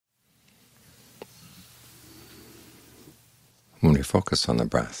When we focus on the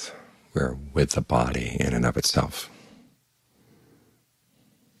breath, we're with the body in and of itself.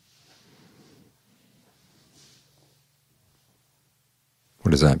 What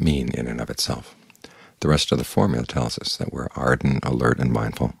does that mean in and of itself? The rest of the formula tells us that we're ardent, alert, and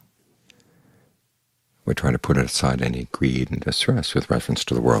mindful. We try to put aside any greed and distress with reference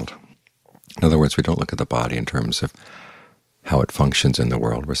to the world. In other words, we don't look at the body in terms of how it functions in the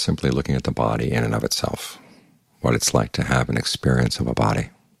world. We're simply looking at the body in and of itself, what it's like to have an experience of a body,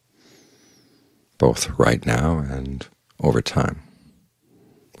 both right now and over time.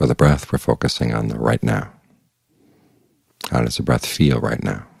 With the breath, we're focusing on the right now. How does the breath feel right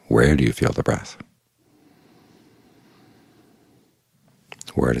now? Where do you feel the breath?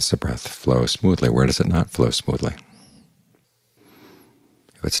 Where does the breath flow smoothly? Where does it not flow smoothly?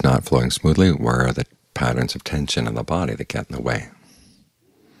 If it's not flowing smoothly, where are the patterns of tension in the body that get in the way?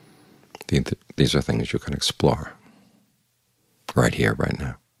 These are things you can explore right here, right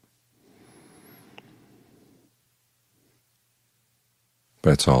now.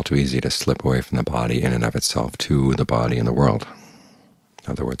 But it's all too easy to slip away from the body in and of itself to the body in the world.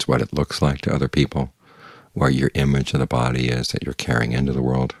 In other words, what it looks like to other people, what your image of the body is that you're carrying into the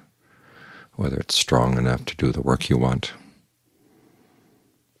world, whether it's strong enough to do the work you want.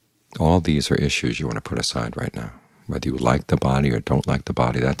 All these are issues you want to put aside right now. Whether you like the body or don't like the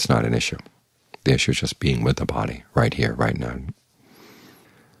body, that's not an issue. The issue is just being with the body right here, right now.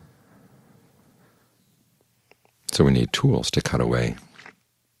 So we need tools to cut away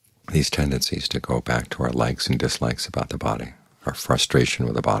these tendencies to go back to our likes and dislikes about the body, our frustration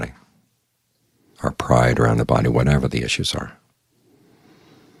with the body, our pride around the body, whatever the issues are.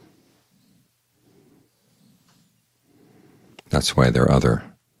 That's why there are other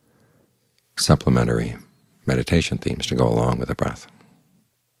supplementary meditation themes to go along with the breath.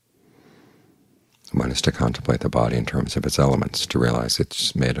 One is to contemplate the body in terms of its elements, to realize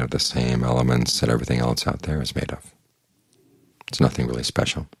it's made of the same elements that everything else out there is made of. It's nothing really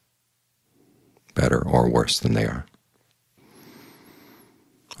special, better or worse than they are.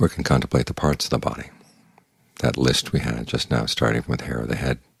 We can contemplate the parts of the body, that list we had just now, starting with hair of the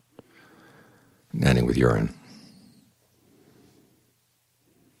head, ending with urine.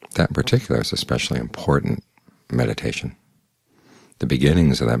 That in particular is especially important meditation. The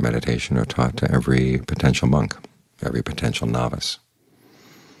beginnings of that meditation are taught to every potential monk, every potential novice.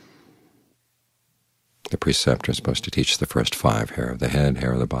 The preceptor is supposed to teach the first 5, hair of the head,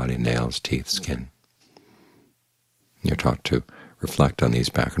 hair of the body, nails, teeth, skin. You're taught to reflect on these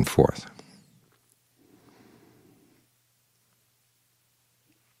back and forth.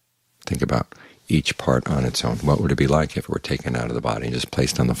 Think about each part on its own. What would it be like if it were taken out of the body and just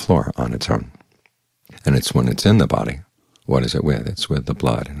placed on the floor on its own? And it's when it's in the body, what is it with? It's with the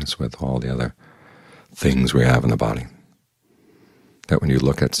blood, and it's with all the other things we have in the body that when you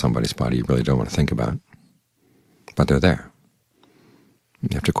look at somebody's body you really don't want to think about, but they're there. You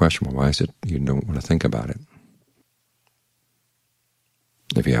have to question, well, why is it you don't want to think about it?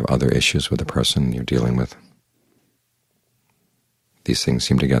 If you have other issues with the person you're dealing with, these things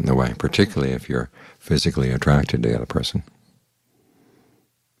seem to get in the way, particularly if you're physically attracted to the other person,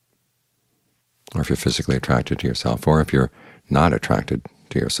 or if you're physically attracted to yourself, or if you're not attracted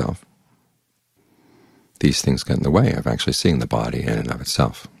to yourself. These things get in the way of actually seeing the body in and of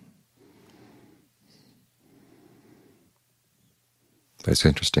itself. But it's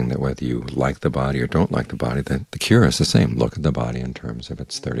interesting that whether you like the body or don't like the body, the cure is the same. Look at the body in terms of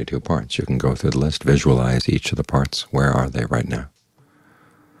its 32 parts. You can go through the list, visualize each of the parts. Where are they right now?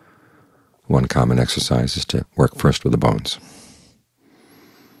 One common exercise is to work first with the bones.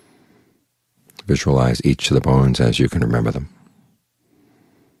 Visualize each of the bones as you can remember them,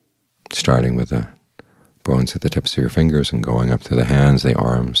 starting with the bones at the tips of your fingers and going up to the hands, the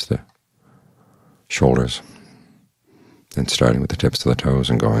arms, the shoulders, then starting with the tips of the toes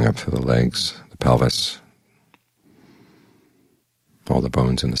and going up through the legs, the pelvis, all the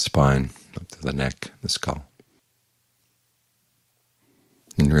bones in the spine, up to the neck, the skull.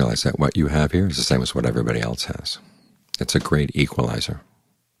 And realize that what you have here is the same as what everybody else has. It's a great equalizer.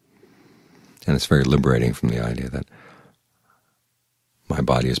 And it's very liberating from the idea that my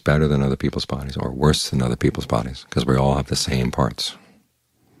body is better than other people's bodies or worse than other people's bodies, because we all have the same parts.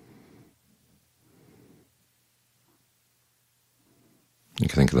 You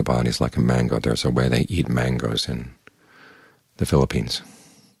can think of the body as like a mango. There's a way they eat mangoes in the Philippines.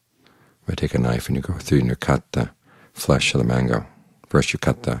 You take a knife and you go through and you cut the flesh of the mango. First you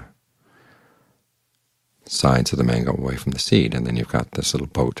cut the sides of the mango away from the seed, and then you've got this little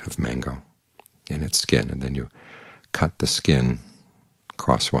boat of mango in its skin, and then you cut the skin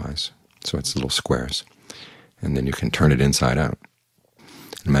crosswise, so it's little squares, and then you can turn it inside out.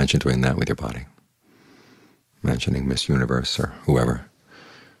 Imagine doing that with your body. Imagining Miss Universe or whoever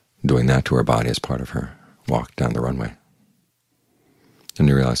doing that to her body as part of her walk down the runway. And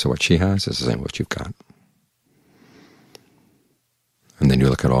you realize that what she has is the same as what you've got. And then you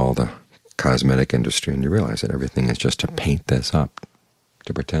look at all the cosmetic industry and you realize that everything is just to paint this up,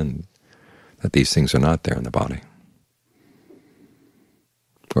 to pretend that these things are not there in the body,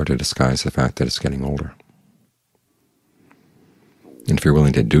 or to disguise the fact that it's getting older. And if you're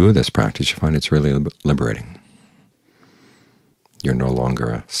willing to do this practice, you find it's really liberating. You're no longer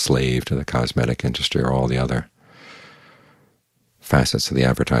a slave to the cosmetic industry or all the other facets of the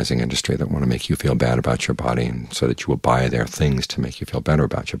advertising industry that want to make you feel bad about your body, and so that you will buy their things to make you feel better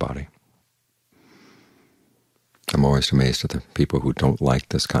about your body. I'm always amazed at the people who don't like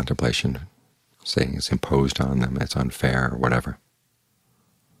this contemplation, saying it's imposed on them, it's unfair, or whatever,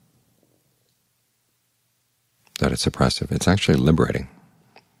 that it's oppressive. It's actually liberating,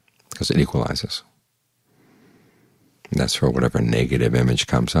 because it equalizes. And that's where whatever negative image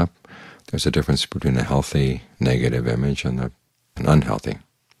comes up, there's a difference between a healthy negative image and an unhealthy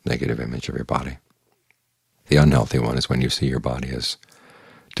negative image of your body. The unhealthy one is when you see your body as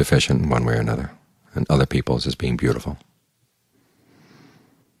deficient in one way or another, and other people's as being beautiful.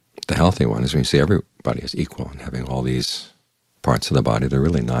 The healthy one is when you see everybody as equal and having all these parts of the body that are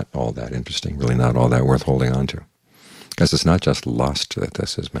really not all that interesting, really not all that worth holding on to. Because it's not just lust that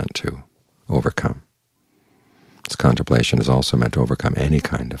this is meant to overcome. This contemplation is also meant to overcome any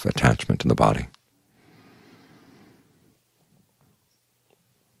kind of attachment to the body,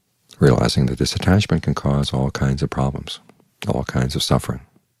 realizing that this attachment can cause all kinds of problems, all kinds of suffering.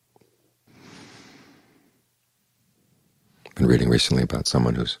 I've been reading recently about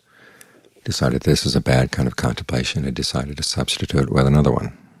someone who's decided this is a bad kind of contemplation and decided to substitute it with another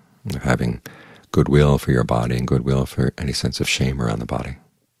one, having goodwill for your body and goodwill for any sense of shame around the body.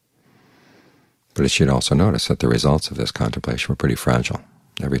 But she'd also noticed that the results of this contemplation were pretty fragile.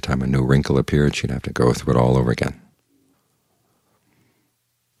 Every time a new wrinkle appeared, she'd have to go through it all over again.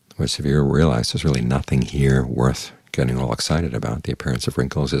 Whereas if you realize there's really nothing here worth getting all excited about, the appearance of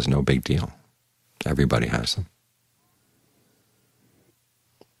wrinkles is no big deal. Everybody has them.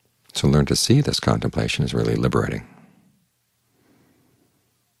 So learn to see this contemplation is really liberating.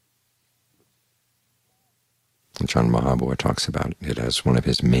 And Ajahn Mahabua talks about it as one of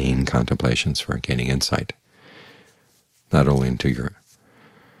his main contemplations for gaining insight, not only into your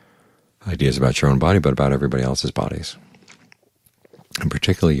ideas about your own body, but about everybody else's bodies, and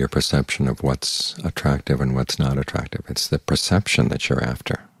particularly your perception of what's attractive and what's not attractive. It's the perception that you're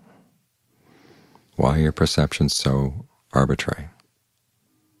after. Why are your perceptions so arbitrary?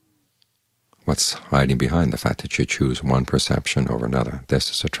 What's hiding behind the fact that you choose one perception over another?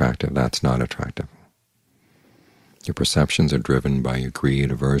 This is attractive, that's not attractive. Your perceptions are driven by your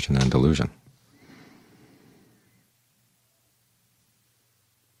greed, aversion, and delusion.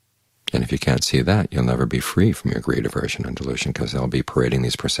 And if you can't see that, you'll never be free from your greed, aversion, and delusion, because they'll be parading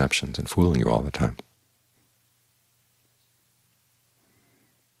these perceptions and fooling you all the time.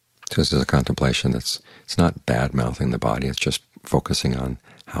 So this is a contemplation it's not bad-mouthing the body, it's just focusing on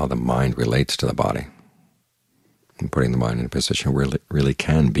how the mind relates to the body, and putting the mind in a position where it really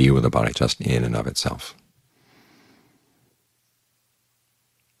can be with the body just in and of itself.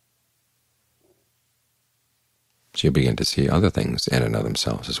 So you begin to see other things in and of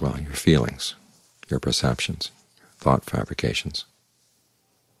themselves as well, your feelings, your perceptions, thought fabrications,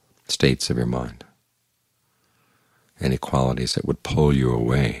 states of your mind, any qualities that would pull you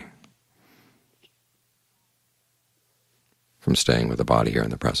away from staying with the body here in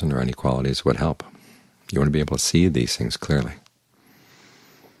the present, or any qualities that would help. You want to be able to see these things clearly.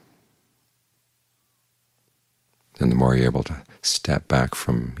 And the more you're able to step back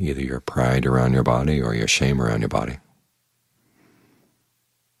from either your pride around your body or your shame around your body,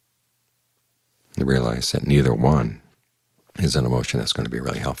 you realize that neither one is an emotion that's going to be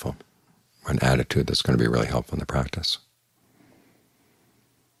really helpful, or an attitude that's going to be really helpful in the practice.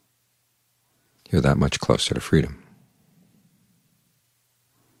 You're that much closer to freedom.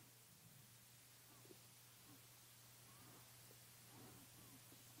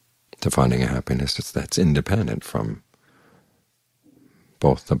 To finding a happiness that's independent from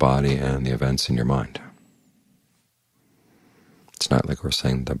both the body and the events in your mind. It's not like we're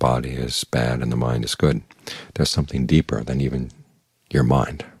saying the body is bad and the mind is good. There's something deeper than even your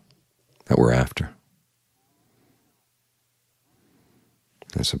mind that we're after.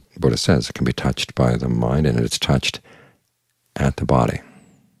 As the Buddha says, it can be touched by the mind, and it's touched at the body.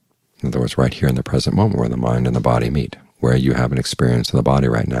 In other words, right here in the present moment where the mind and the body meet, where you have an experience of the body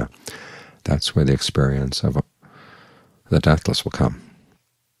right now. That's where the experience of the deathless will come.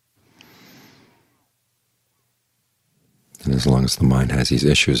 And as long as the mind has these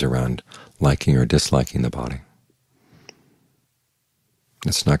issues around liking or disliking the body,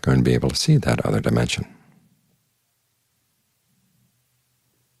 it's not going to be able to see that other dimension.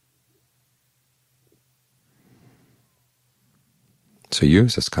 So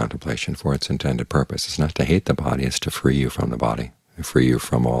use this contemplation for its intended purpose. It's not to hate the body, it's to free you from the body, and free you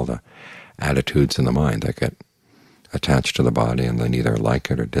from all the attitudes in the mind that get attached to the body and then either like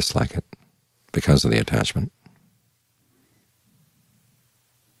it or dislike it because of the attachment.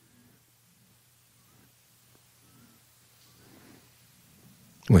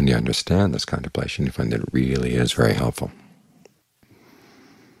 When you understand this contemplation, you find that it really is very helpful.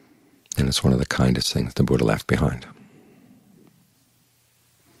 And it's one of the kindest things the Buddha left behind.